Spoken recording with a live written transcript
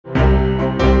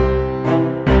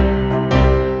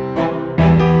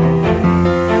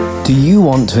you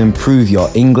want to improve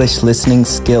your English listening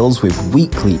skills with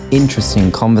weekly interesting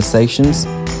conversations?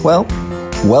 Well,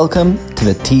 welcome to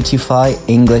the Teachify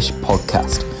English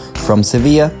podcast, from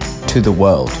Sevilla to the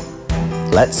world.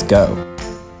 Let's go.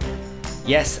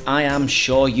 Yes, I am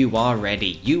sure you are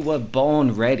ready. You were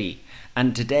born ready.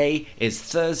 And today is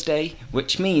Thursday,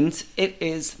 which means it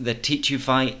is the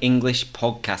Teachify English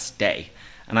podcast day.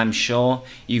 And I'm sure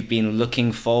you've been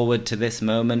looking forward to this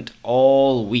moment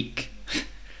all week.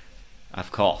 Of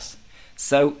course.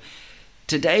 So,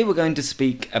 today we're going to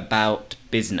speak about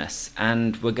business,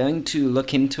 and we're going to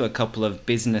look into a couple of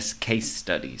business case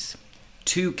studies.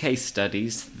 2 case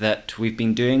studies that we've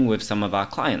been doing with some of our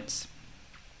clients.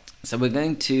 So we're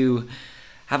going to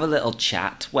have a little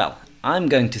chat. Well, I'm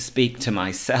going to speak to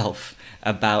myself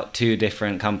about 2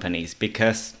 different companies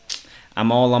because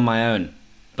I'm all on my own.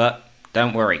 But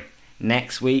don't worry,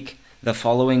 next week, the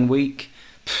following week,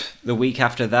 the week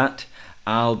after that,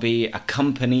 I'll be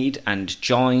accompanied and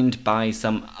joined by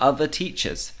some other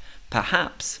teachers,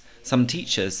 perhaps some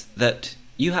teachers that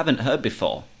you haven't heard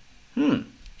before.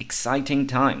 Exciting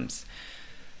times.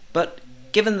 But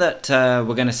given that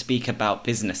we're going to speak about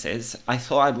businesses, I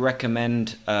thought I'd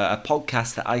recommend a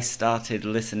podcast that I started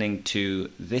listening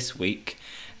to this week,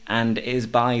 and it is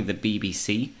by the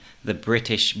BBC, the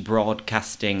British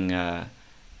Broadcasting...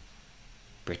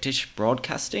 British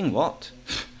Broadcasting? What?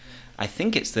 I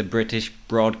think it's the British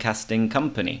Broadcasting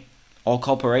Company, or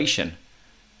Corporation.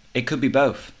 It could be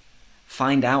both.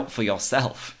 Find out for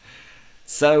yourself.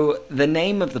 So, the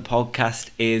name of the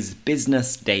podcast is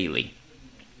Business Daily.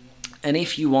 And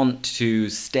if you want to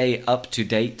stay up to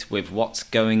date with what's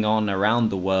going on around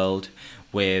the world,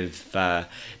 with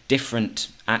different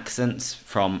accents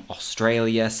from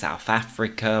Australia, South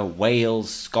Africa,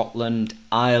 Wales, Scotland,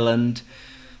 Ireland,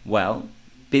 well,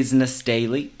 Business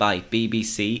Daily by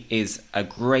BBC is a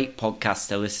great podcast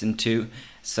to listen to,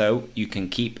 so you can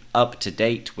keep up to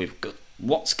date with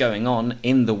what's going on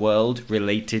in the world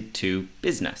related to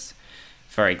business.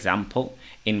 For example,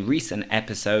 in recent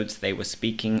episodes they were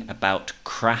speaking about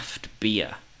craft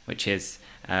beer, which is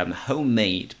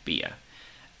homemade beer.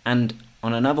 And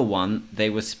on another one they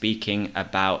were speaking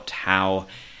about how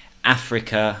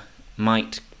Africa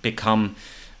might become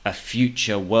a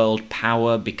future world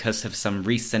power because of some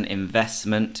recent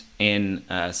investment in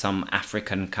some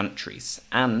African countries,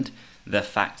 and the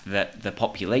fact that the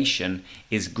population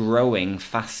is growing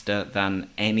faster than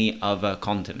any other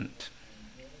continent.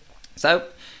 So,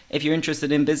 if you're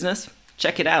interested in business,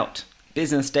 check it out.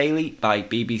 Business Daily by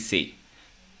BBC.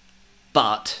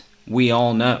 But we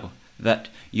all know that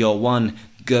your one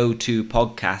go-to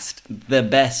podcast, the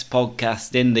best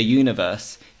podcast in the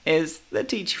universe, is the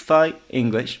Teachify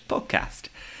English podcast.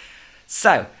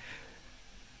 So,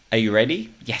 are you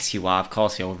ready? Yes, you are. Of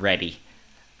course you're ready.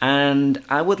 And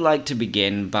I would like to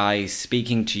begin by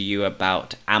speaking to you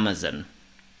about Amazon.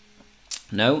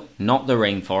 No, not the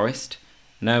rainforest.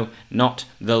 No, not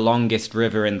the longest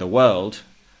river in the world.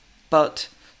 But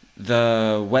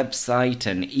the website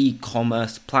and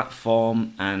e-commerce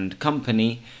platform and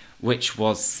company which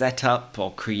was set up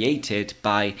or created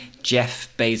by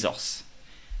Jeff Bezos.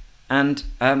 And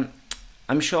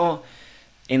I'm sure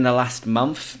in the last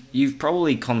month you've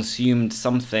probably consumed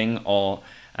something or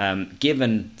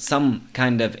given some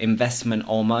kind of investment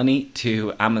or money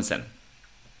to Amazon.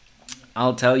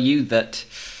 I'll tell you that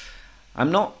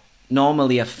I'm not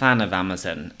normally a fan of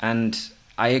Amazon, and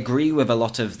I agree with a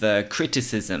lot of the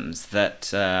criticisms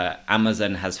that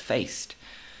Amazon has faced.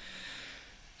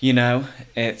 You know,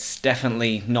 it's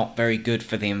definitely not very good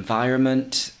for the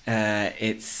environment.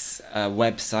 It's a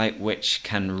website which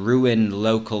can ruin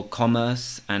local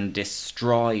commerce and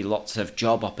destroy lots of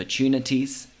job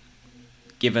opportunities,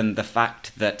 given the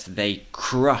fact that they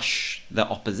crush the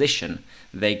opposition,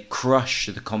 they crush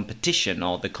the competition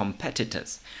or the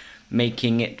competitors,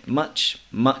 making it much,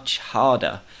 much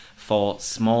harder for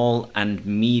small and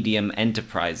medium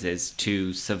enterprises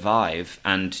to survive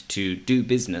and to do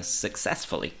business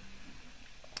successfully.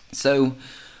 So,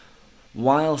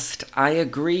 whilst I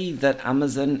agree that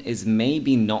Amazon is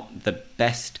maybe not the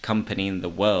best company in the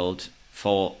world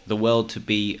for the world to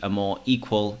be a more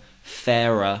equal,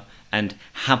 fairer, and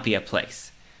happier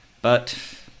place, but,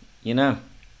 you know,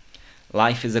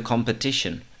 life is a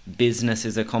competition, business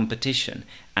is a competition,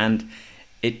 and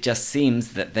it just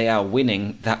seems that they are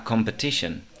winning that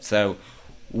competition. So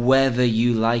whether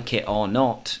you like it or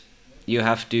not, you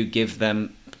have to give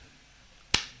them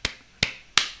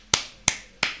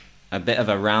a bit of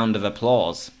a round of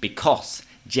applause, because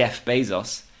Jeff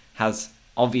Bezos has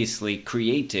obviously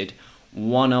created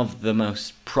one of the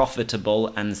most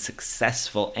profitable and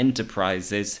successful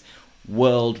enterprises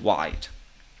worldwide.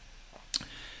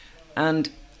 And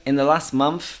in the last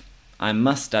month, I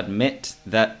must admit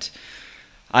that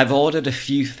I've ordered a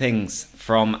few things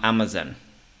from Amazon.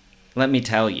 Let me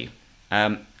tell you.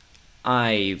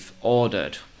 I've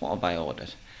ordered... What have I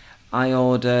ordered? I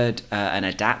ordered an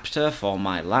adapter for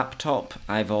my laptop.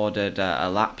 I've ordered a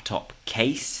laptop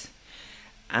case.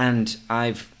 And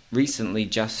I've recently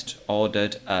just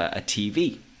ordered a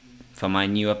TV for my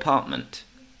new apartment.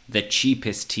 The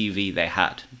cheapest TV they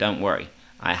had. Don't worry,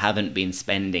 I haven't been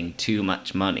spending too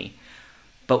much money.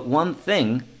 But one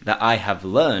thing that I have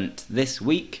learnt this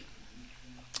week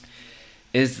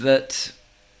is that,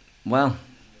 well,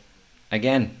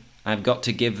 again, I've got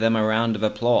to give them a round of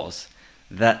applause.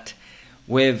 That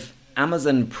with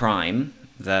Amazon Prime,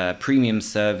 the premium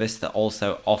service that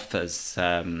also offers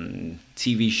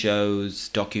TV shows,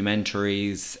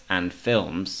 documentaries, and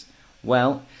films,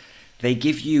 well, they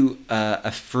give you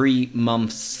a free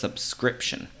month's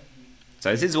subscription.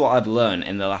 So this is what I've learned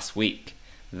in the last week,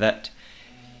 that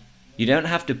you don't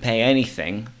have to pay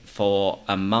anything for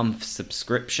a month's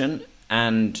subscription,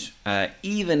 and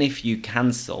even if you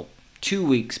cancel 2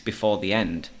 weeks before the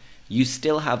end, you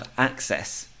still have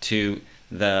access to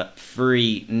the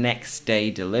free next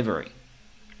day delivery.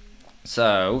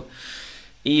 So,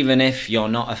 even if you're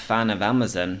not a fan of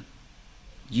Amazon,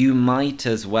 you might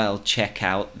as well check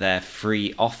out their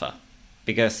free offer.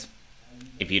 Because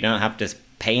if you don't have to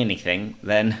pay anything,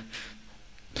 then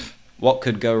what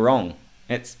could go wrong?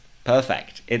 It's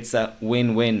perfect. It's a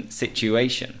win-win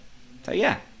situation. So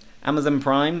yeah, Amazon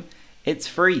Prime, it's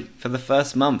free for the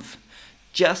first month.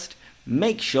 Just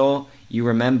make sure you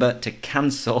remember to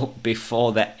cancel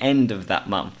before the end of that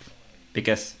month.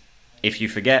 Because if you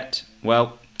forget,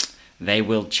 well, they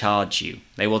will charge you.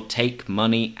 They will take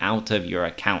money out of your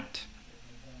account.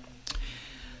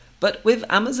 But with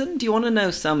Amazon, do you want to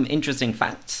know some interesting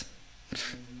facts?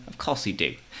 Of course you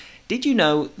do. Did you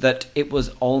know that it was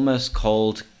almost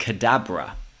called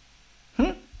Kadabra?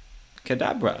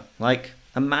 Kadabra, like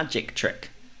a magic trick.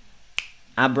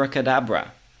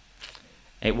 Abracadabra.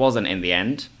 It wasn't in the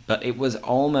end, but it was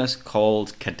almost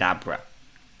called Kadabra.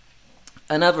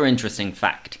 Another interesting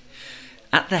fact.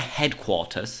 At the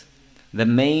headquarters, the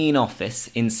main office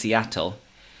in Seattle,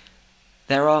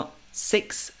 there are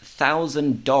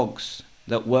 6,000 dogs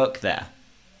that work there.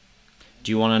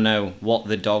 Do you want to know what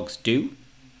the dogs do?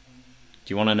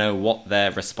 Do you want to know what their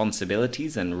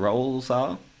responsibilities and roles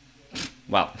are?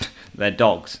 Well, they're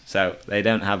dogs, so they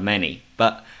don't have many.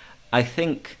 But I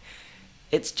think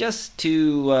it's just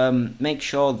to make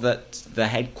sure that the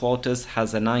headquarters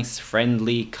has a nice,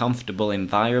 friendly, comfortable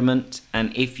environment.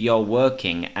 And if you're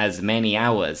working as many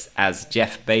hours as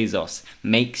Jeff Bezos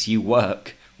makes you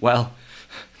work, well,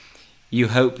 you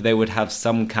hope they would have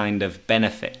some kind of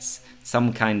benefits,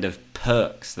 some kind of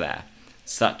perks there,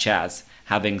 such as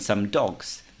having some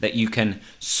dogs that you can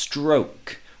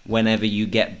stroke whenever you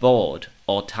get bored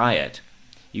or tired.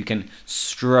 You can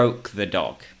stroke the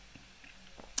dog.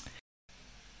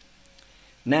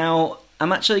 Now,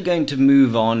 I'm actually going to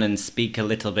move on and speak a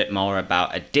little bit more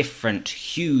about a different,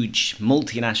 huge,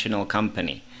 multinational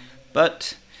company.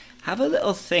 But have a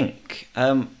little think.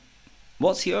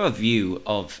 What's your view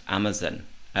of Amazon?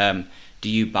 Do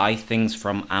you buy things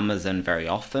from Amazon very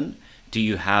often? Do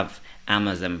you have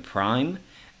Amazon Prime?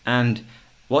 And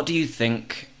what do you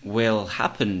think will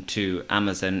happen to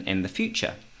Amazon in the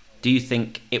future? Do you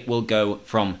think it will go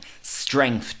from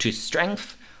strength to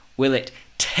strength? Will it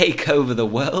take over the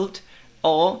world?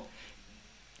 Or,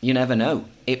 you never know,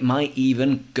 it might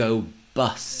even go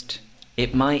bust.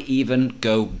 It might even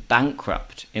go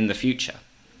bankrupt in the future.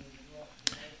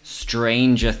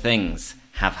 Stranger things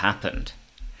have happened.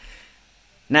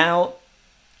 Now,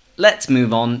 let's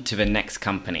move on to the next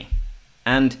company.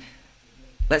 And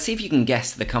let's see if you can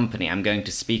guess the company I'm going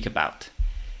to speak about.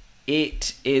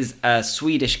 It is a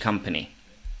Swedish company.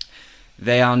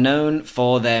 They are known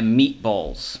for their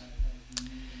meatballs.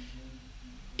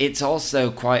 It's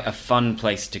also quite a fun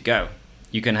place to go.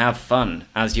 You can have fun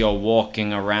as you're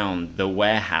walking around the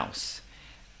warehouse.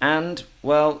 And,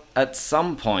 well, at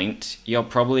some point, you're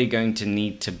probably going to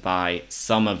need to buy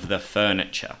some of the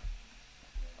furniture.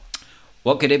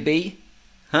 What could it be?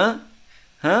 Huh?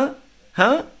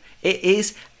 It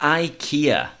is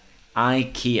IKEA.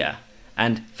 IKEA.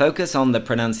 And focus on the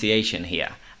pronunciation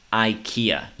here.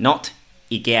 IKEA, not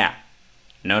IKEA.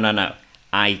 No.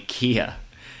 IKEA.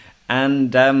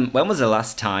 And when was the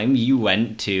last time you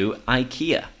went to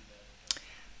IKEA?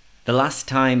 The last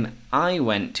time I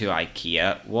went to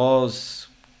IKEA was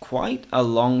quite a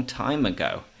long time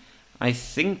ago. I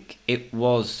think it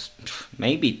was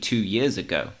maybe 2 years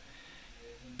ago.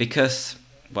 Because,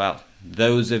 well,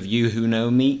 those of you who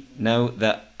know me know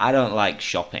that I don't like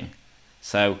shopping.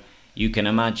 So you can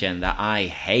imagine that I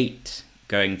hate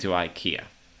going to IKEA.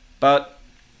 But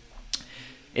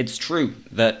it's true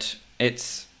that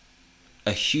it's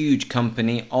a huge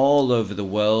company all over the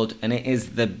world, and it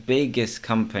is the biggest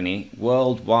company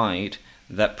worldwide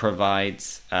that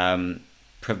provides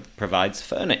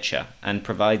furniture and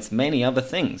provides many other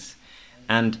things.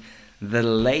 And the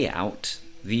layout,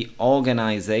 the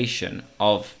organization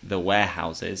of the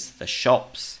warehouses, the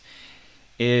shops,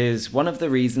 is one of the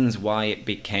reasons why it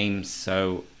became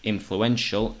so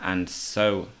influential and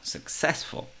so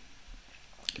successful.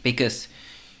 Because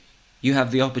you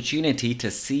have the opportunity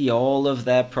to see all of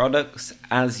their products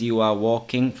as you are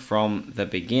walking from the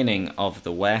beginning of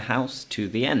the warehouse to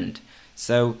the end.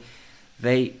 So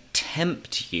they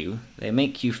tempt you, they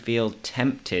make you feel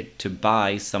tempted to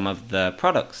buy some of the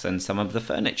products and some of the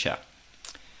furniture.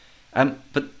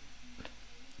 But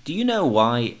do you know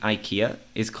why IKEA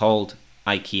is called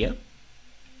IKEA?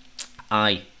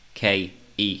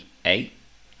 I-K-E-A.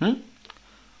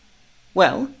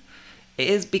 Well, it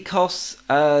is because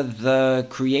the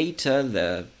creator,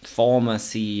 the former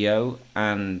CEO,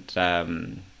 and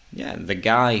the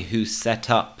guy who set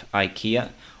up IKEA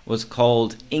was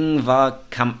called Ingvar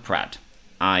Kamprad,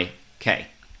 I-K.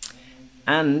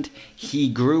 And he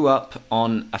grew up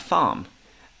on a farm.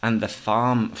 And the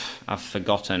farm, I've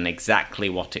forgotten exactly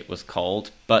what it was called,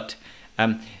 but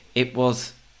it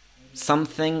was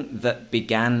something that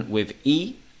began with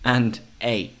E and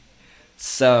A.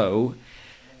 So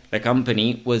the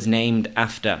company was named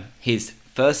after his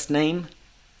first name,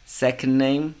 second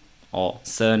name, or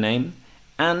surname,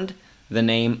 and the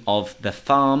name of the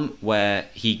farm where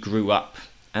he grew up.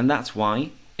 And that's why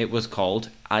it was called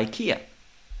IKEA.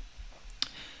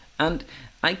 And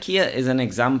IKEA is an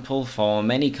example for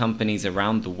many companies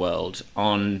around the world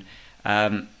on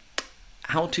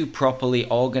how to properly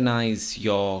organize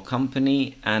your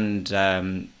company and,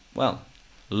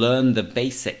 learn the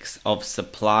basics of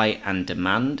supply and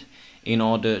demand in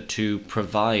order to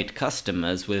provide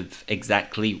customers with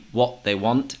exactly what they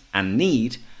want and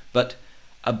need, but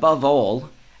above all,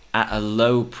 at a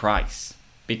low price.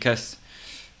 Because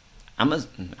IKEA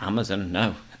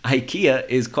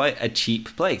is quite a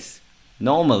cheap place.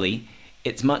 Normally,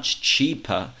 it's much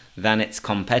cheaper than its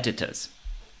competitors.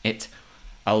 It's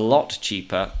a lot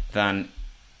cheaper than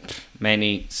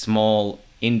many small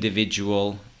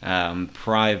individual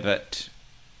private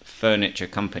furniture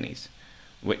companies,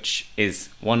 which is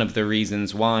one of the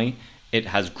reasons why it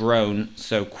has grown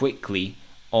so quickly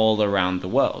all around the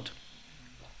world.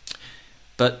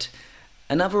 But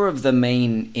another of the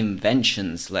main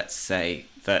inventions, let's say,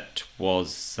 that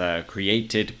was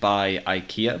created by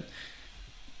IKEA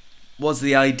was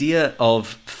the idea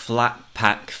of flat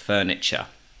pack furniture.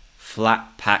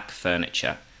 Flat pack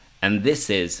furniture. And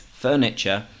this is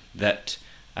furniture that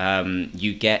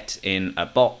you get in a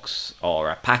box or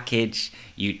a package.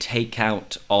 You take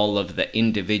out all of the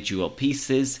individual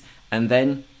pieces and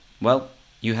then,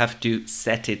 you have to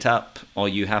set it up or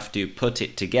you have to put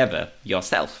it together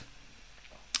yourself.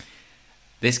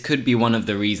 This could be one of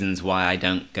the reasons why I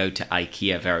don't go to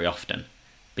IKEA very often,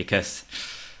 because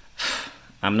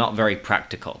I'm not very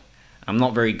practical. I'm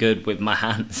not very good with my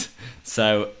hands,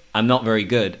 so I'm not very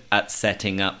good at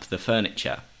setting up the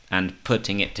furniture and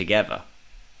putting it together.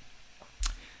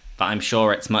 But I'm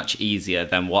sure it's much easier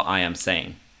than what I am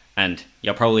saying. And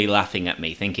you're probably laughing at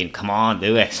me, thinking, come on,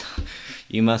 do it.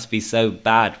 You must be so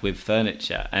bad with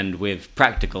furniture and with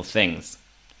practical things.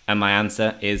 And my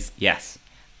answer is yes,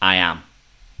 I am.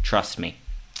 Trust me.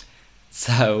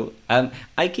 So,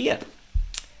 IKEA.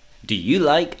 Do you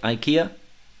like IKEA?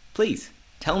 Please,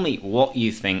 tell me what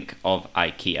you think of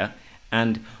IKEA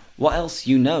and what else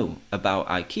you know about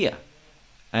IKEA.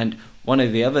 And one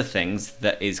of the other things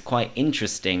that is quite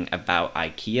interesting about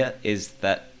IKEA is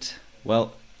that,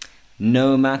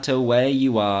 no matter where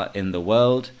you are in the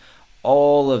world,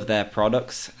 all of their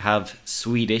products have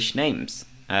Swedish names.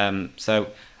 So,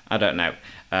 I don't know,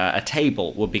 a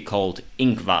table would be called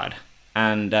Ingvar,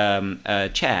 and a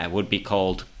chair would be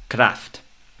called Kraft.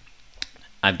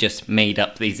 I've just made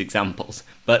up these examples,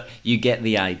 but you get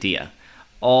the idea.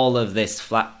 All of this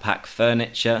flat pack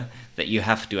furniture that you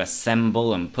have to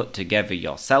assemble and put together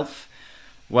yourself,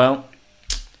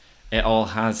 it all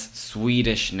has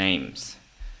Swedish names.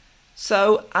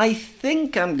 So I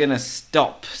think I'm gonna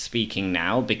stop speaking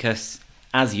now because,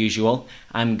 as usual,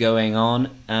 I'm going on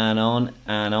and on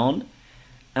and on.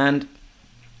 And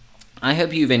I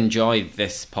hope you've enjoyed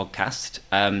this podcast,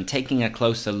 taking a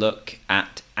closer look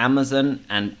at Amazon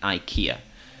and IKEA,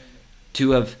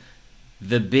 two of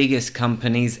the biggest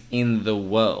companies in the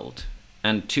world,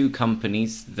 and two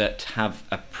companies that have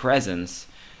a presence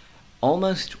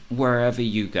almost wherever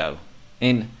you go,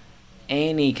 in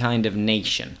any kind of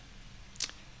nation.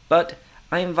 But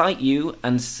I invite you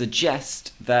and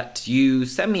suggest that you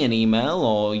send me an email,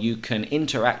 or you can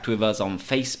interact with us on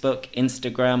Facebook,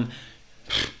 Instagram,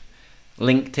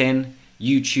 LinkedIn,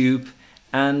 YouTube,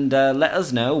 and let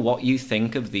us know what you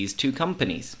think of these two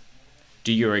companies.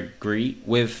 Do you agree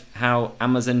with how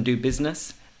Amazon do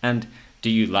business? And do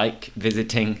you like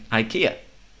visiting IKEA?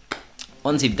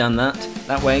 Once you've done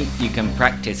that way you can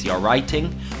practice your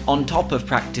writing on top of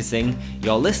practicing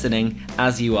your listening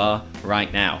as you are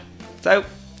right now. So,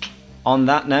 on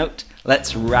that note,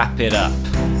 let's wrap it up.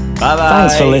 Bye-bye.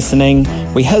 Thanks for listening.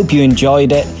 We hope you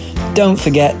enjoyed it. Don't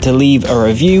forget to leave a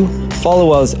review,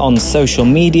 follow us on social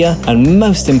media, and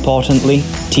most importantly,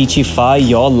 Teachify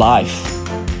your life.